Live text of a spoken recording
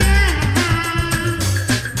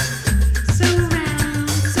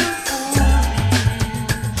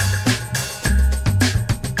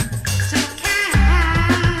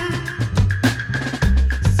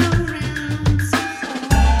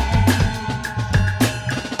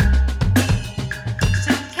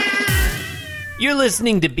You're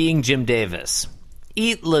listening to Being Jim Davis.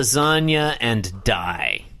 Eat lasagna and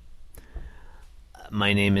die.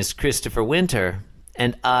 My name is Christopher Winter,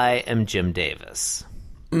 and I am Jim Davis.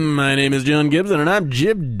 My name is John Gibson, and I'm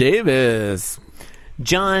Jim Davis.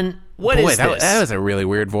 John, what is this? That was a really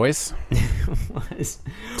weird voice.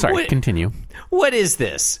 Sorry, continue. What is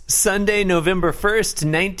this? Sunday, November 1st,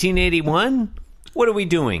 1981? What are we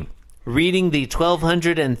doing? Reading the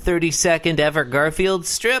 1232nd ever Garfield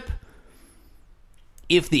strip?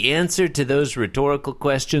 If the answer to those rhetorical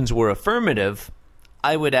questions were affirmative,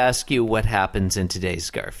 I would ask you what happens in today's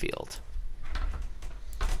Garfield.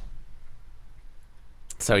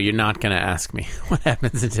 So you're not going to ask me what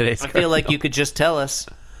happens in today's Garfield? I feel like you could just tell us.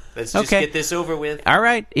 Let's just get this over with. All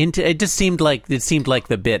right. It just seemed like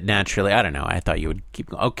the bit naturally. I don't know. I thought you would keep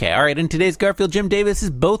going. Okay. All right. In today's Garfield, Jim Davis is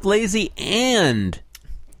both lazy and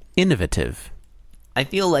innovative. I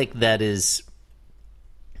feel like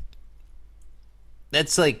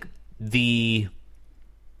that's like the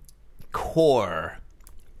core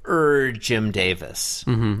Jim Davis.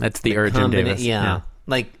 Mm-hmm. That's the Jim Davis. Yeah.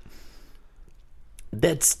 Like,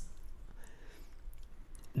 that's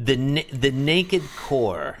the naked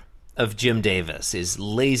core of Jim Davis is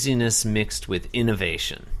laziness mixed with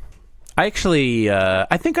innovation. I actually,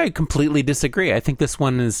 I think I completely disagree. I think this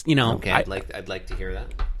one is, Okay, I'd like to hear that.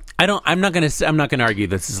 I'm not going to argue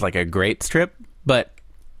this is like a great strip, but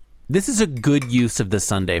this is a good use of the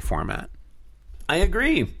Sunday format. I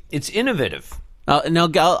agree. It's innovative. No,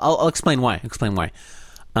 I'll explain why.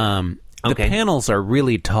 The panels are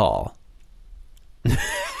really tall.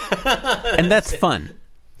 And that's fun.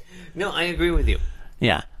 No, I agree with you.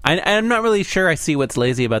 Yeah. I'm not really sure I see what's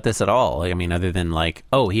lazy about this at all. I mean, other than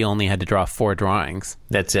he only had to draw 4 drawings.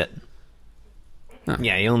 That's it. Huh.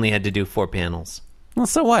 Yeah, he only had to do 4 panels. Well,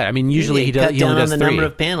 so what? I mean, usually he only does 3. Number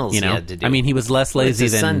of panels he had to do. I mean, he was less lazy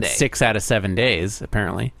than Sunday. 6 out of 7 days,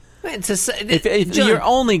 apparently. If John, you're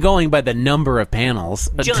only going by the number of panels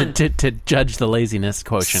John, to judge the laziness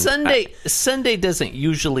quotient. Sunday doesn't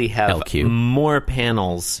usually have LQ. more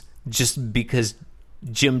panels just because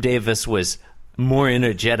Jim Davis was more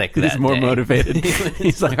energetic that He's more day. motivated.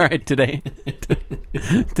 He's like, all right, today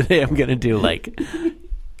I'm going to do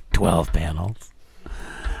 12 panels.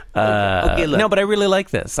 Okay, look. No, but I really like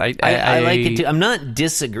this. I like it too. I'm not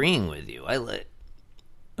disagreeing with you.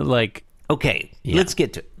 Okay, Yeah. let's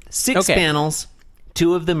get to it. 6 panels.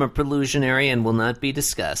 2 of them are prelusionary and will not be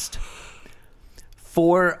discussed.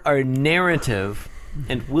 4 are narrative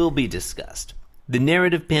and will be discussed. The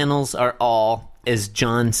narrative panels are all, as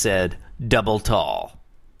John said, double tall.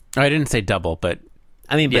 I didn't say double, but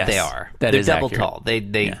yes, they are. They're double accurate. tall.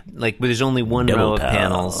 There's only one Double row of tall.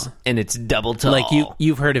 panels, and it's double tall. Like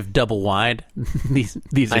you've heard of double wide. these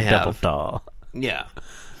are I double have. tall. Yeah,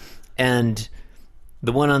 and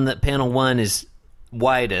the one on the panel 1 is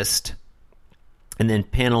widest, and then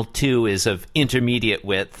panel 2 is of intermediate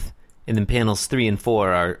width, and then panels 3 and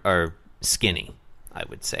 4 are skinny, I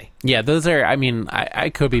would say. Yeah, those are. I mean, I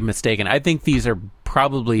could be mistaken. I think these are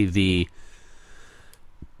probably the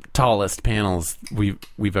tallest panels we've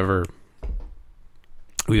ever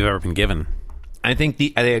been given. I think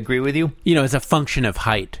I agree with you. As a function of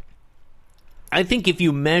height. I think if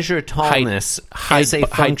you measure tallness height as a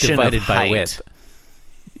function divided of by height, width.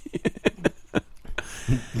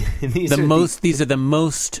 these These are are the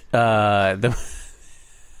most.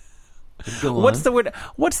 What's the word?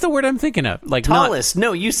 What's the word I'm thinking of? Tallest.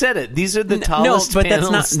 No, you said it. These are the tallest. No, but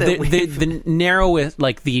that's not panels the narrowest.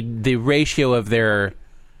 The ratio of their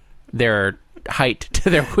height to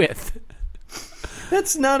their width.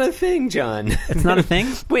 That's not a thing, John. It's not a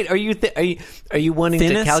thing. Wait, are you wanting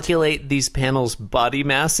Thinnest? to calculate these panels' body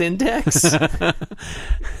mass index?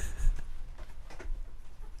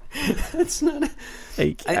 That's not.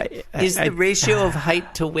 Is the ratio of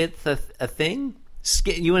height to width a thing?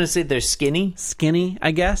 You want to say they're skinny? Skinny,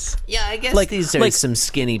 I guess. Yeah, I guess these are some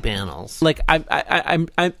skinny panels.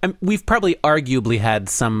 We've probably arguably had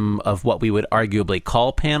some of what we would arguably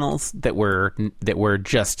call panels that were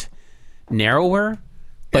just narrower,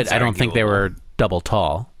 but That's I don't think they arguable. were double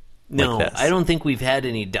tall. No, like this. I don't think we've had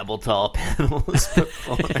any double tall panels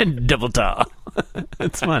before. Double tall.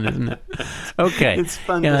 It's fun, isn't it? Okay. It's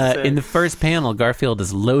fun to say. In the first panel, Garfield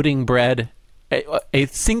is loading bread, a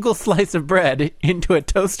single slice of bread, into a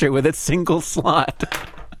toaster with a single slot.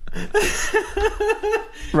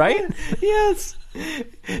 Right? Yes.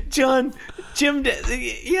 Jim,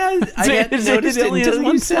 I hadn't noticed it only has until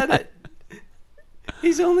one you said slot. it.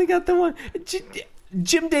 He's only got the one.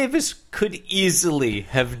 Jim Davis could easily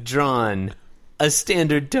have drawn a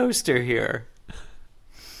standard toaster here.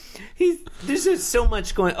 There's just so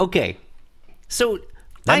much going. Okay, so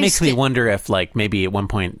That makes me wonder if, like, maybe at one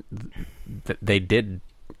point they did.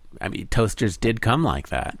 I mean, toasters did come like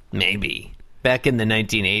that. Maybe back in the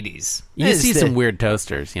 1980s. You see some weird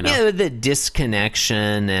toasters, you know. Yeah, the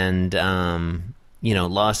disconnection and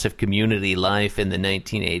loss of community life in the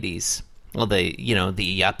 1980s. Well, the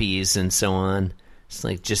yuppies and so on. It's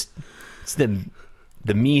like it's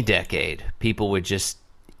the me decade. People were just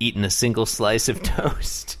eating a single slice of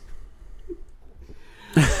toast.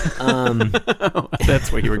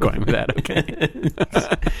 That's where you were going with that. Okay.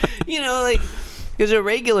 Because a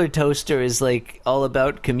regular toaster is like all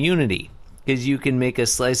about community. Because you can make a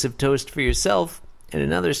slice of toast for yourself and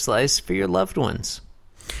another slice for your loved ones.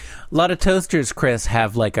 A lot of toasters, Chris,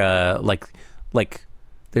 have like there's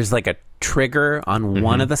like a trigger on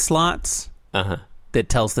one of the slots that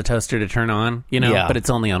tells the toaster to turn on, Yeah. but it's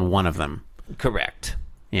only on one of them. Correct.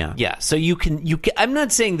 Yeah. Yeah. So you can. I'm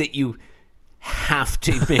not saying that you have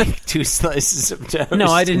to make 2 slices of toast. No,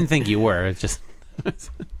 I didn't think you were. It's just a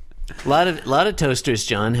lot of toasters,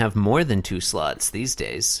 John, have more than 2 slots these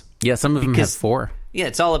days. yeah. Some of them have 4. Yeah,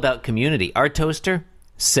 it's all about community. Our toaster,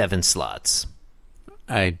 7 slots.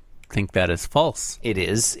 I think that is false. It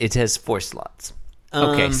is. It has 4 slots.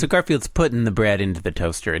 Okay, so Garfield's putting the bread into the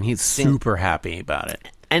toaster, and he's super happy about it.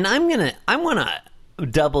 And I want to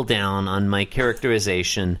double down on my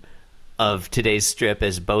characterization of today's strip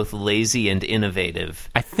as both lazy and innovative.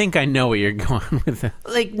 I think I know where you're going with it.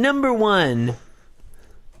 Like, number 1,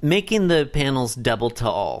 making the panels double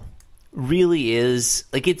tall really is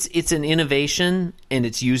like it's an innovation, and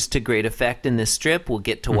it's used to great effect in this strip. We'll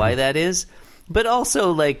get to why that is. But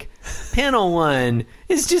also, like, panel 1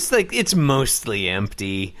 is just like, it's mostly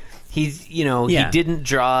empty. He didn't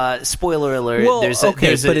draw. Spoiler alert. Well, it's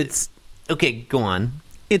okay. Go on.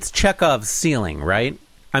 It's Chekhov's ceiling, right?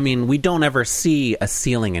 I mean, we don't ever see a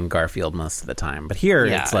ceiling in Garfield most of the time, but here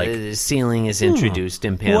it's like the ceiling is introduced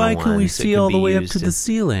in panel 1. Why can we so see all the way up to in... the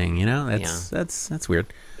ceiling? That's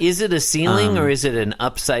weird. Is it a ceiling or is it an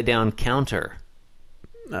upside down counter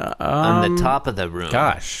on the top of the room?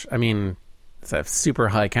 Gosh, I mean, it's a super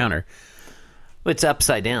high counter. It's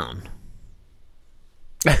upside down.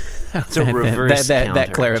 It's a reverse counter.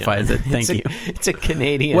 That clarifies it. Thank you. It's a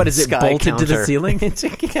Canadian. What is it? Sky bolted counter. to the ceiling? It's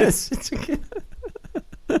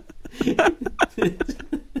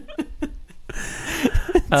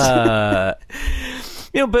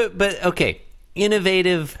but okay.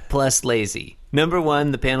 Innovative plus lazy. Number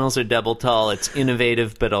 1, the panels are double tall. It's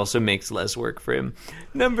innovative, but also makes less work for him.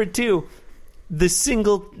 Number 2. The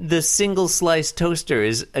single slice toaster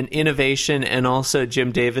is an innovation, and also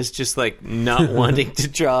Jim Davis just like not wanting to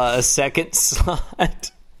draw a second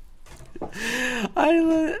slot.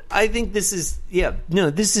 I think this is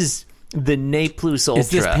this is the ne plus ultra is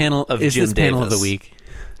this panel of is Jim this panel Davis. of the week?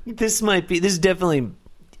 This is definitely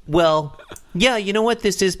you know what,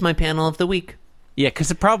 this is my panel of the week. Yeah, because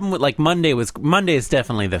the problem with Monday is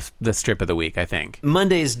definitely the strip of the week. I think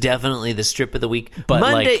Monday is definitely the strip of the week, but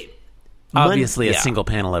obviously a yeah. single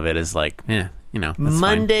panel of it is that's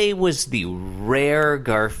Monday fine. was the rare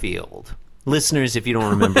Garfield. Listeners, if you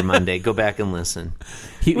don't remember Monday, go back and listen.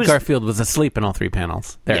 Garfield was asleep in all 3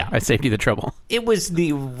 panels. There, Yeah. I saved you the trouble. It was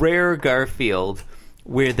the rare Garfield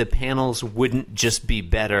where the panels wouldn't just be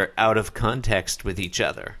better out of context with each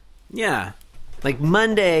other. Yeah. Like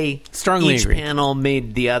Monday, Strongly each agree. panel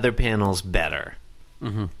made the other panels better.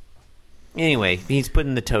 Mm-hmm. Anyway, he's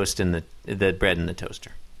putting the toast in the bread in the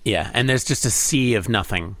toaster. Yeah, and there's just a sea of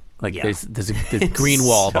nothing. Like Yeah. there's a green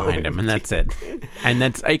wall so behind him, and that's it. And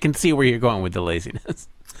I can see where you're going with the laziness.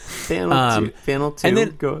 Panel 2, and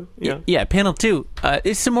then go. Yeah, panel 2.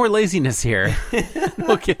 There's some more laziness here.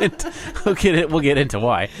 We'll get into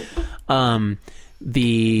why.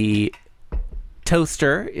 The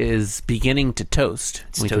toaster is beginning to toast.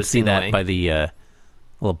 We can see that away. by the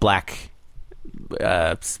little black.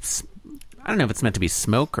 I don't know if it's meant to be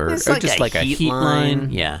smoke or just like a heat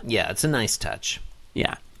line. Yeah, it's a nice touch.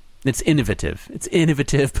 Yeah. It's innovative. It's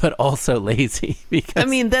innovative, but also lazy. Because I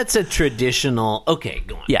mean, that's a traditional. Okay,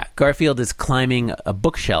 go on. yeah, Garfield is climbing a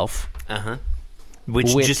bookshelf.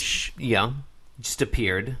 Which just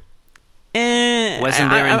appeared.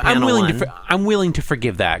 Wasn't there in panel 1? I'm willing to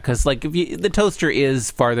forgive that because, like, the toaster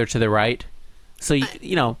is farther to the right, so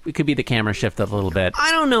it could be the camera shifted a little bit.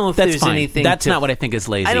 I don't know if That's there's fine. anything. That's not what I think is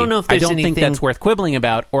lazy. I don't know if there's I don't think anything- that's worth quibbling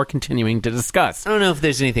about or continuing to discuss. I don't know if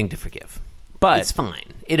there's anything to forgive. But It's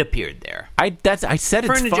fine. It appeared there. I said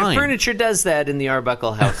it's fine. Furniture does that in the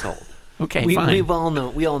Arbuckle household. Okay, we fine. We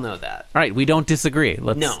all know that. All right, we don't disagree.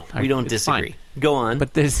 No, we don't it's disagree. fine. Go on.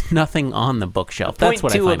 But there's nothing on the bookshelf. That's Point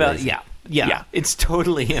what 2 I find about lazy. Yeah, it's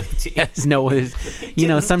totally empty. There's no,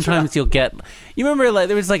 sometimes you'll get. You remember, like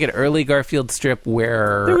there was like an early Garfield strip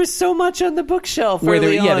where There was so much on the bookshelf. where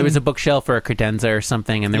early there on. was a bookshelf or a credenza or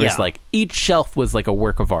something, and there was Yeah. like each shelf was like a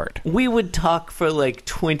work of art. We would talk for like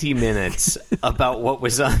 20 minutes about what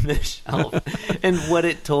was on the shelf and what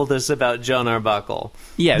it told us about John Arbuckle.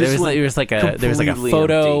 Yeah, This there was one like a completely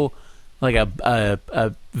photo, empty. like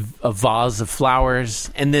a vase of flowers.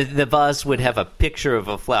 And the vase would have a picture of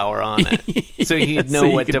a flower on it, so you'd know so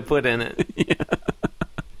you what could- to put in it.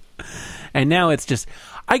 And now it's just,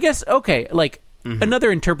 I guess, okay, like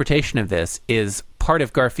another interpretation of this is part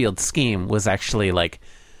of Garfield's scheme was actually like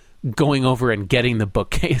going over and getting the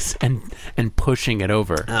bookcase and pushing it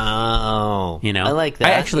over. Oh, You know? I like that.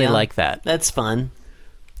 I actually yeah. like that. That's fun.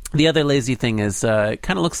 The other lazy thing is it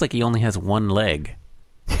kind of looks like he only has one leg.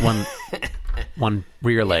 One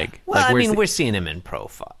rear leg. Well, Like, I where's mean, the- we're seeing him in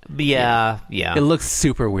profile. Yeah. it looks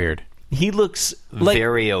super weird. He looks Like-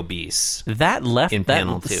 very obese. That left, In that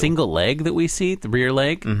panel two. single leg that we see, the rear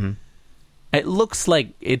leg, it looks like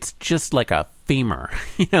it's just like a femur.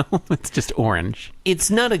 You know, it's just orange.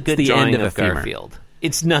 It's not a good the drawing end of of a femur. Garfield.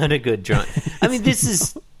 It's not a good drawing. I mean,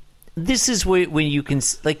 this is where when you can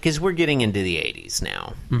like because we're getting into the 80s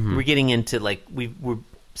now. We're getting into like we're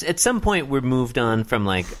at some point we're moved on from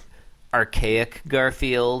like archaic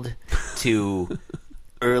Garfield to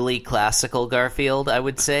early classical Garfield, I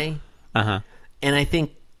would say. And I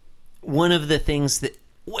think one of the things that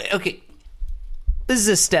okay, this is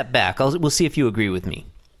a step back. We'll see if you agree with me.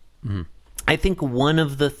 I think one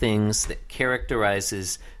of the things that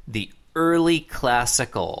characterizes the early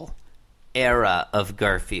classical era of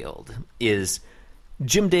Garfield is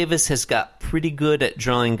Jim Davis has got pretty good at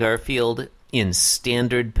drawing Garfield in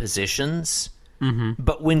standard positions.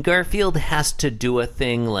 But when Garfield has to do a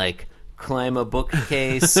thing like climb a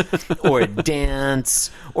bookcase or dance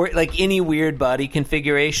or like any weird body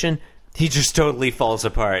configuration, he just totally falls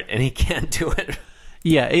apart and he can't do it.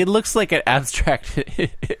 Yeah, it looks like an abstract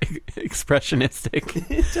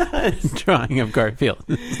expressionistic drawing of Garfield.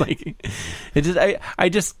 It's like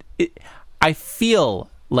I feel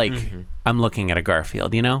like I'm looking at a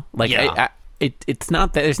Garfield, you know? Like Yeah. it's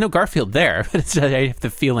not that there's no Garfield there, but it's just, I have the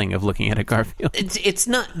feeling of looking at a Garfield. It's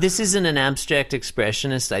not. This isn't an abstract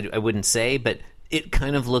expressionist. I wouldn't say, but it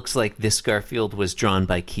kind of looks like this Garfield was drawn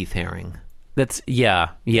by Keith Haring. That's yeah.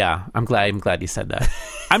 I'm glad you said that.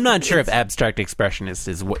 I'm not sure if abstract expressionist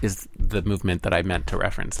is the movement that I meant to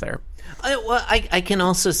reference there. I can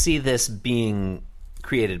also see this being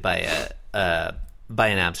created by an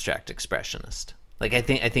abstract expressionist. Like I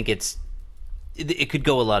think it could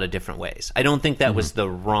go a lot of different ways. I don't think that was the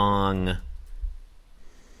wrong.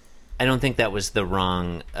 I don't think that was the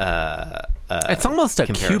wrong. It's almost a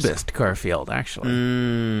comparison. cubist Garfield,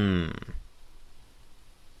 actually.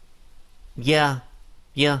 Yeah.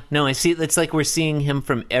 No, I see. It's like we're seeing him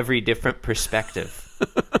from every different perspective.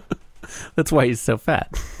 That's why he's so fat.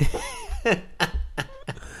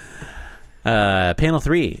 Panel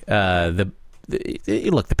 3.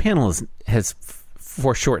 Look, the panel has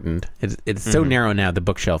foreshortened. It's so narrow now. The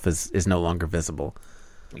bookshelf is no longer visible.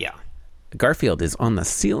 Yeah. Garfield is on the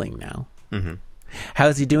ceiling now. How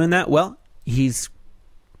is he doing that? Well,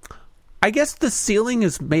 I guess the ceiling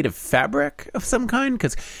is made of fabric of some kind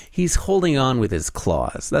because he's holding on with his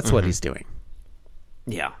claws. That's what he's doing.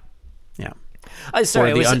 Yeah. Yeah.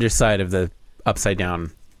 Sorry, or the underside of the upside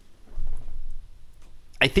down.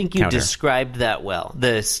 I think you counter. described that well.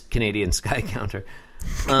 The Canadian sky counter.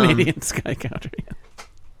 Canadian sky counter. Yeah.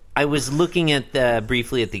 I was looking at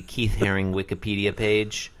briefly at the Keith Haring Wikipedia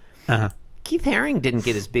page. Keith Haring didn't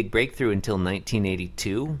get his big breakthrough until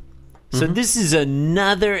 1982. So this is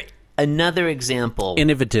another example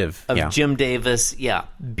Innovative. of yeah. Jim Davis,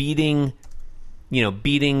 beating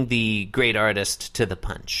the great artist to the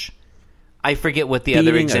punch. I forget what the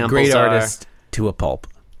other Beating examples a great are. artist to a pulp.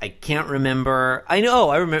 I can't remember. I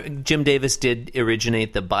remember Jim Davis did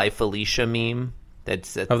originate the Bye Felicia meme.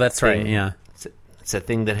 That's right. Yeah. It's a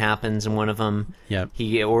thing that happens in one of them. Yep.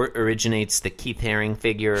 He originates the Keith Haring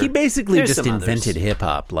figure. He basically There's just some invented others. hip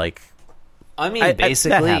hop. Like, I mean, that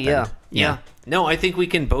basically, happened. yeah. No, I think we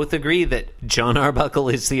can both agree that John Arbuckle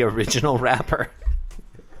is the original rapper.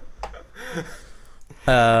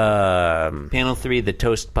 Panel 3, the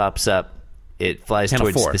toast pops up. It flies Panel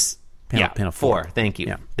towards 4. this. Panel 4. Thank you.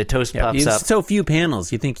 Yeah. The toast yeah, pops up. so few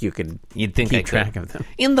panels. You think you could You'd think keep I could. track of them?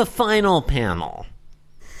 In the final panel,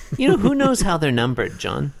 who knows how they're numbered,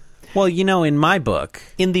 John? Well, in my book,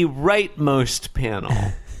 In the rightmost panel,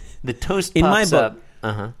 the toast In my pops book-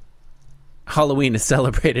 up. Halloween is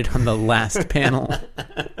celebrated on the last panel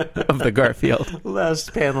of the Garfield.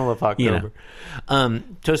 Last panel of October.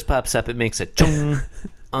 Toast pops up. It makes a chung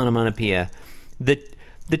onomatopoeia.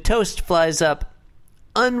 The toast flies up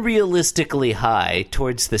unrealistically high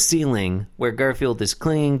towards the ceiling, where Garfield is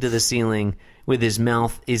clinging to the ceiling with his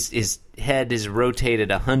mouth. His head is rotated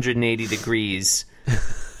 180 degrees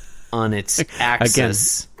on its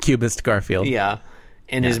axis. Again, Cubist Garfield. Yeah.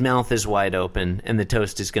 And his mouth is wide open, and the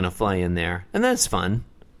toast is going to fly in there. And that's fun.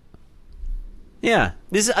 Yeah.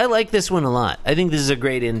 I like this one a lot. I think this is a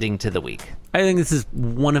great ending to the week. I think this is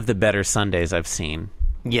one of the better Sundays I've seen.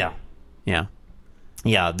 Yeah. Yeah.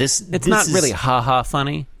 Yeah, it's not really ha-ha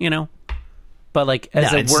funny, but like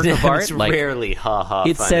as a work of art, it's like rarely ha-ha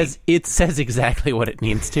it funny. says exactly what it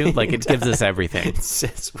needs to. Like it gives us everything. It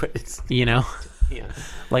says what it's... Yeah.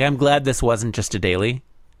 Like I'm glad this wasn't just a daily.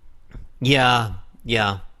 Yeah.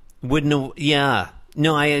 Wouldn't have... Yeah.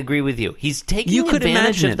 No, I agree with you. He's taking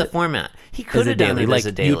advantage of the format. He could have done it as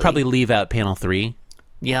a daily. You'd probably leave out panel 3.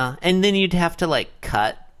 Yeah, and then you'd have to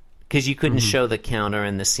cut because you couldn't show the counter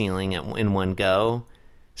and the ceiling in one go.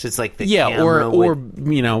 So it's like the camera or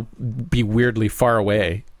be weirdly far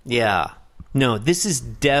away. Yeah. No, this is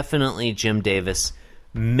definitely Jim Davis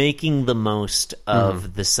making the most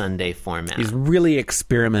of the Sunday format. He's really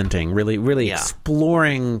experimenting, really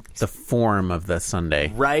exploring the form of the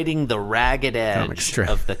Sunday. Riding the ragged edge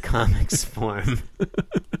of the comics form.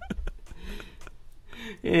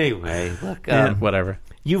 Anyway, look. Whatever.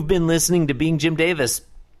 You've been listening to Being Jim Davis,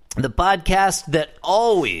 the podcast that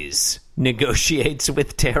always negotiates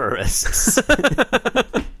with terrorists.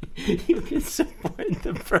 You can support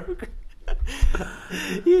the program.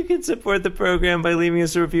 You can support the program by leaving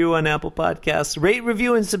us a review on Apple Podcasts. Rate,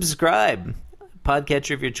 review, and subscribe.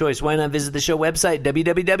 Podcatcher of your choice. Why not visit the show website,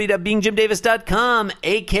 www.beingjimdavis.com,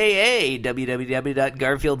 a.k.a.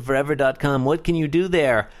 www.garfieldforever.com. What can you do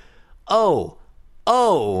there? Oh,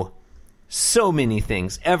 so many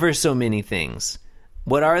things. Ever so many things.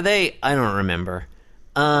 What are they? I don't remember.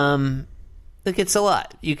 Look, it's a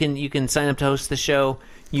lot. You can sign up to host the show.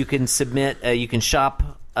 You can submit. You can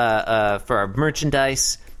shop for our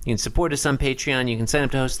merchandise. You can support us on Patreon. You can sign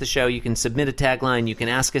up to host the show. You can submit a tagline. You can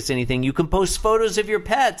ask us anything. You can post photos of your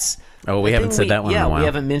pets. Oh, we haven't said that one in a while. We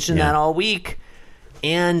haven't mentioned that all week.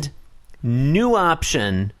 And new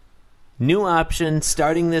option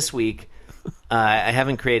starting this week. I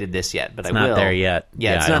haven't created this yet, but I will. It's not there yet.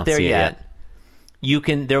 Yeah, it's not there yet.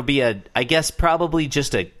 There'll be I guess probably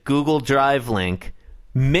just a Google Drive link,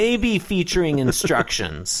 maybe featuring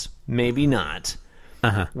instructions, maybe not,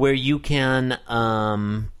 where you can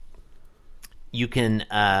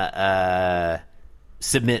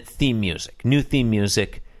submit theme music, new theme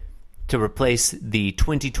music, to replace the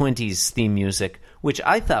 2020's theme music, which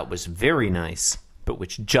I thought was very nice, but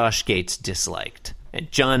which Josh Gates disliked. And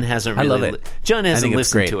John hasn't really... I love it. John hasn't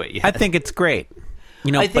listened to it yet. I think it's great.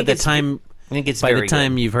 By the time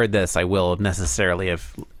you've heard this, I will necessarily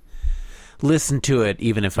have listened to it,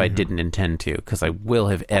 even if I didn't intend to, because I will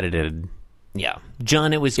have edited. Yeah.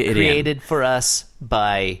 John, it was created for us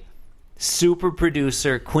by super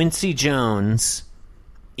producer Quincy Jones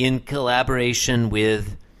in collaboration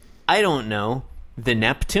with, I don't know, the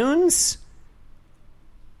Neptunes?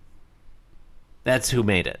 That's who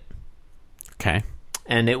made it. Okay.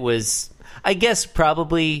 And it was, I guess,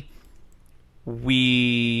 probably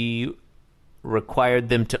we required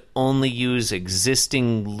them to only use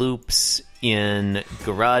existing loops in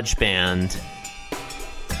GarageBand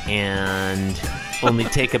and only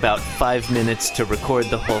take about 5 minutes to record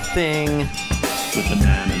the whole thing.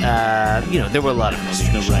 There were a lot of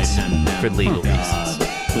restrictions for legal reasons.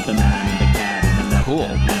 Cool.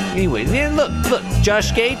 Anyway, man, look,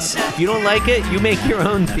 Josh Gates, if you don't like it, you make your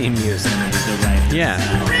own theme music. Yeah.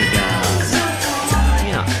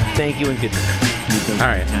 Thank you and good night. All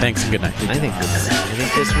right. Thanks and good night. I think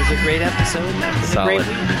this was a great episode. Solid.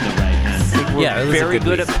 I think we're very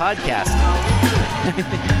good at podcasting.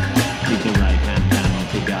 Keep the right hand down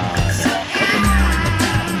to God. Put the man on the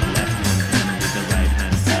pad and the left hand down with the right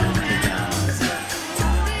hand down to God.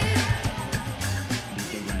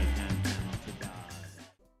 Keep the right hand down to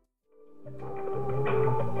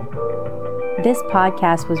God. This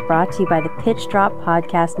podcast was brought to you by the Pitch Drop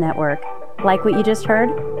Podcast Network. Like what you just heard?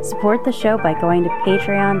 Support the show by going to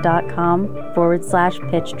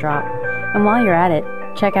patreon.com/pitchdrop. And while you're at it,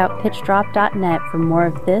 check out pitchdrop.net for more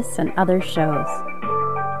of this and other shows.